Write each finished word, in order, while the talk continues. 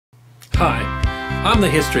Hi, I'm the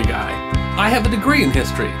history guy. I have a degree in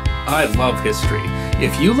history. I love history.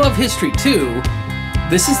 If you love history too,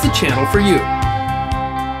 this is the channel for you.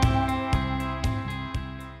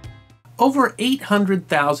 Over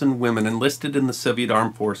 800,000 women enlisted in the Soviet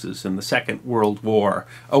Armed Forces in the Second World War,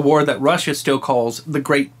 a war that Russia still calls the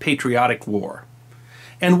Great Patriotic War.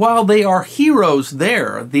 And while they are heroes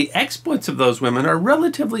there, the exploits of those women are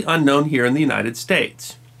relatively unknown here in the United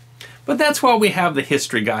States. But that's why we have the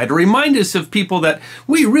History Guide, to remind us of people that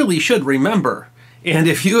we really should remember. And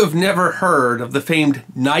if you have never heard of the famed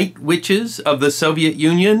night witches of the Soviet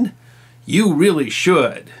Union, you really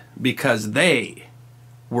should, because they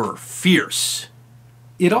were fierce.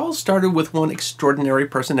 It all started with one extraordinary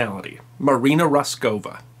personality, Marina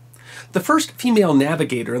Roskova. The first female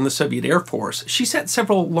navigator in the Soviet Air Force, she set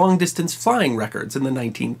several long-distance flying records in the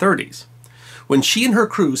 1930s. When she and her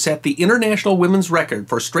crew set the international women's record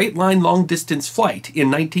for straight-line long-distance flight in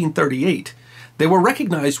 1938, they were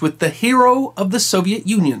recognized with the Hero of the Soviet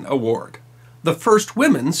Union Award, the first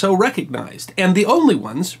women so recognized, and the only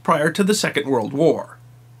ones prior to the Second World War.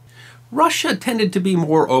 Russia tended to be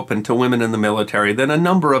more open to women in the military than a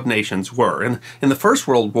number of nations were, and in the First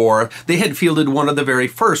World War, they had fielded one of the very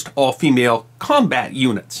first all-female combat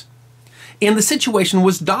units. And the situation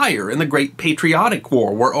was dire in the Great Patriotic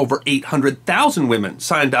War, where over 800,000 women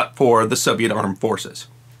signed up for the Soviet Armed Forces.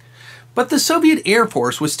 But the Soviet Air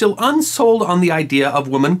Force was still unsold on the idea of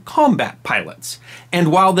women combat pilots.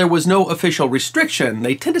 And while there was no official restriction,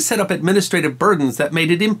 they tend to set up administrative burdens that made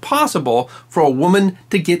it impossible for a woman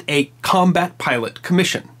to get a combat pilot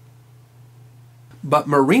commission. But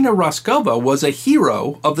Marina Roskova was a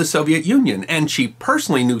hero of the Soviet Union, and she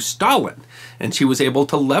personally knew Stalin, and she was able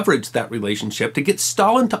to leverage that relationship to get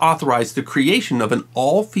Stalin to authorize the creation of an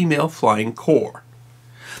all-female flying corps.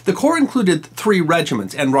 The corps included 3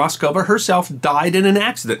 regiments, and Roskova herself died in an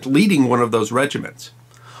accident leading one of those regiments.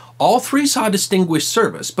 All 3 saw distinguished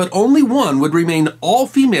service, but only one would remain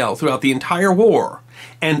all-female throughout the entire war,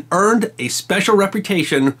 and earned a special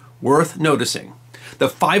reputation worth noticing: the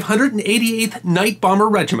 588th Night Bomber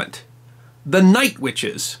Regiment, the Night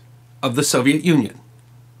Witches of the Soviet Union.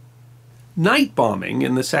 Night bombing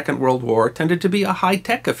in the Second World War tended to be a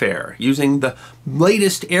high-tech affair, using the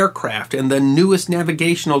latest aircraft and the newest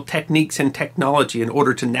navigational techniques and technology in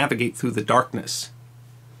order to navigate through the darkness.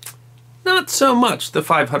 Not so much the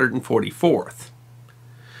 544th.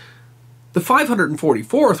 The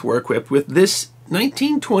 544th were equipped with this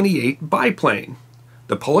 1928 biplane,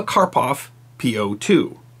 the Polikarpov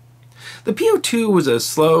PO-2. The PO-2 was a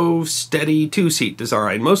slow, steady 2-seat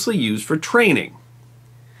design, mostly used for training.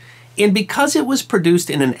 And because it was produced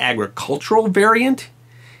in an agricultural variant,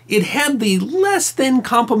 it had the less than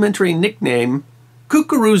complimentary nickname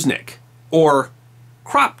Kukuruznik, or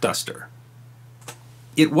crop duster.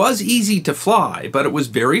 It was easy to fly, but it was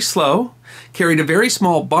very slow, carried a very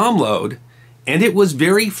small bomb load, and it was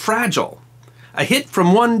very fragile. A hit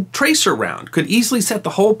from one tracer round could easily set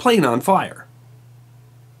the whole plane on fire.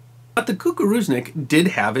 But the Kukuruznik did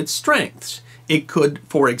have its strengths. It could,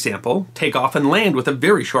 for example, take off and land with a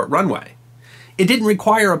very short runway. It didn't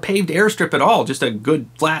require a paved airstrip at all, just a good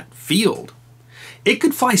flat field. It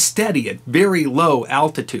could fly steady at very low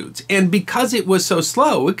altitudes, and because it was so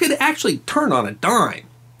slow, it could actually turn on a dime.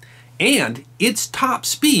 And its top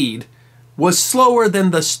speed was slower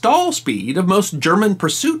than the stall speed of most German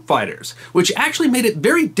pursuit fighters, which actually made it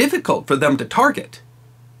very difficult for them to target.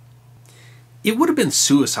 It would have been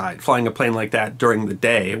suicide flying a plane like that during the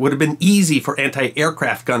day. It would have been easy for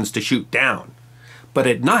anti-aircraft guns to shoot down. But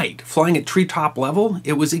at night, flying at treetop level,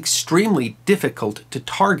 it was extremely difficult to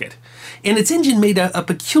target. And its engine made a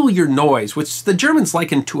peculiar noise, which the Germans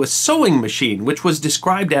likened to a sewing machine, which was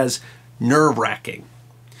described as nerve-wracking.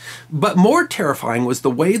 But more terrifying was the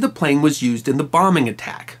way the plane was used in the bombing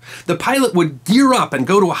attack. The pilot would gear up and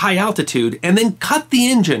go to a high altitude, and then cut the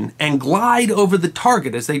engine and glide over the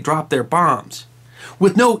target as they dropped their bombs.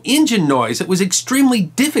 With no engine noise, it was extremely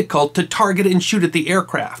difficult to target and shoot at the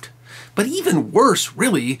aircraft. But even worse,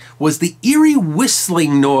 really, was the eerie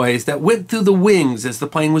whistling noise that went through the wings as the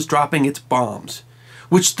plane was dropping its bombs,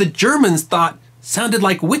 which the Germans thought sounded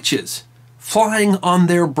like witches flying on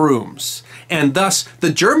their brooms. And thus,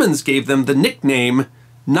 the Germans gave them the nickname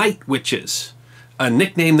Night Witches, a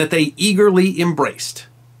nickname that they eagerly embraced.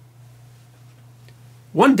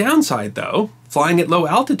 One downside, though, flying at low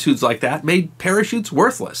altitudes like that made parachutes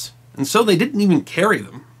worthless, and so they didn't even carry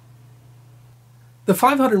them. The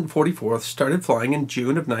 544th started flying in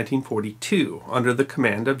June of 1942 under the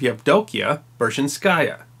command of Yevdokia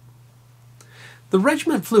Bershinskaya. the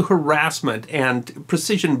regiment flew harassment and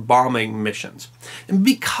precision bombing missions. And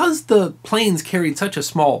because the planes carried such a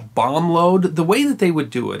small bomb load, the way that they would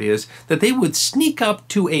do it is that they would sneak up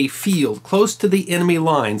to a field close to the enemy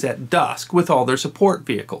lines at dusk with all their support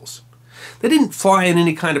vehicles. They didn't fly in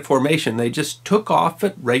any kind of formation, they just took off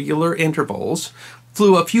at regular intervals,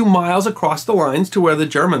 flew a few miles across the lines to where the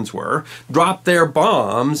Germans were, dropped their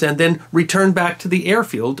bombs, and then returned back to the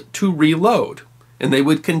airfield to reload. And they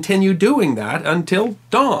would continue doing that until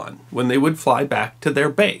dawn, when they would fly back to their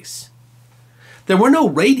base. There were no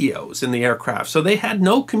radios in the aircraft, so they had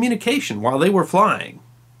no communication while they were flying.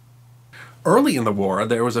 Early in the war,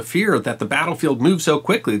 there was a fear that the battlefield moved so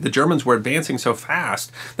quickly, the Germans were advancing so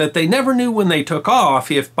fast, that they never knew when they took off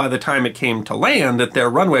if by the time it came to land that their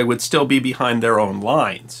runway would still be behind their own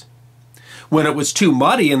lines. When it was too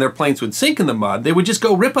muddy and their planes would sink in the mud, they would just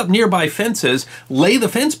go rip up nearby fences, lay the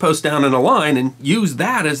fence post down in a line, and use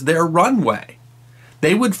that as their runway.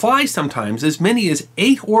 They would fly sometimes as many as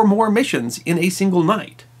 8 or more missions in a single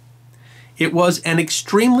night. It was an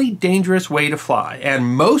extremely dangerous way to fly,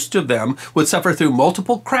 and most of them would suffer through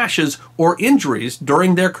multiple crashes or injuries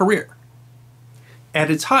during their career. At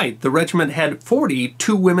its height, the regiment had 40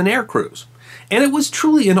 two-women air crews, and it was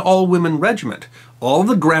truly an all-women regiment. All of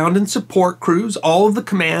the ground and support crews, all of the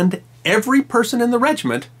command, every person in the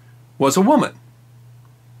regiment was a woman.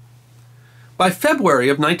 By February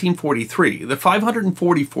of 1943, the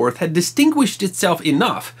 544th had distinguished itself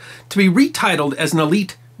enough to be retitled as an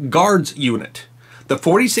elite Guards unit, the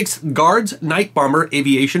 46th Guards Night Bomber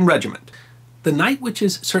Aviation Regiment. The Night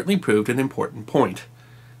Witches certainly proved an important point,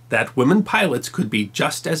 that women pilots could be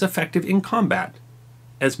just as effective in combat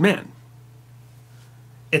as men.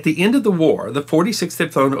 At the end of the war, the 46th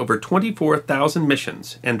had flown over 24,000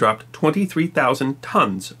 missions and dropped 23,000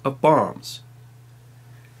 tons of bombs.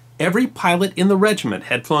 Every pilot in the regiment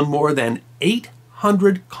had flown more than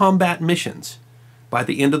 800 combat missions by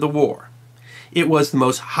the end of the war. It was the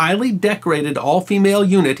most highly decorated all-female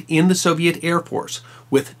unit in the Soviet Air Force,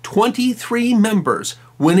 with 23 members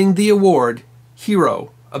winning the award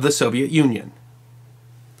Hero of the Soviet Union.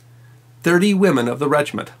 30 women of the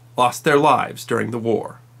regiment lost their lives during the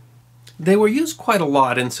war. They were used quite a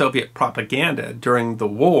lot in Soviet propaganda during the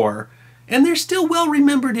war, and they're still well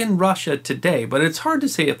remembered in Russia today, but it's hard to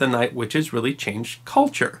say if the Night Witches really changed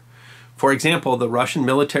culture. For example, the Russian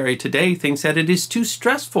military today thinks that it is too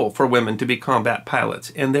stressful for women to be combat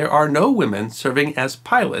pilots, and there are no women serving as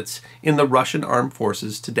pilots in the Russian armed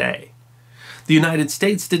forces today. The United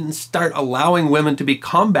States didn't start allowing women to be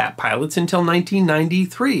combat pilots until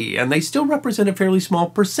 1993, and they still represent a fairly small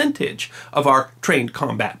percentage of our trained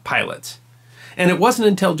combat pilots. And it wasn't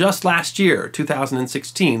until just last year,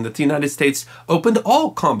 2016, that the United States opened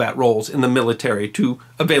all combat roles in the military to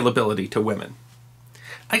availability to women.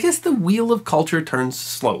 I guess the wheel of culture turns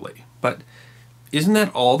slowly, but isn't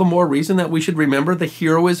that all the more reason that we should remember the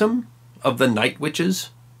heroism of the Night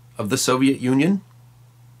Witches of the Soviet Union?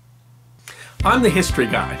 I'm the History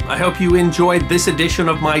Guy. I hope you enjoyed this edition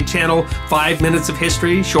of my channel, 5 Minutes of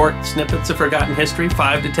History, short snippets of forgotten history,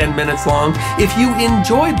 5 to 10 minutes long. If you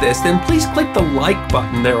enjoyed this, then please click the like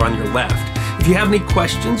button there on your left. If you have any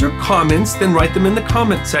questions or comments, then write them in the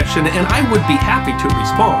comment section and I would be happy to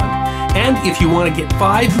respond. And if you want to get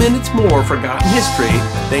 5 minutes more forgotten history,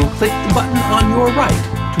 then click the button on your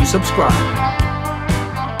right to subscribe.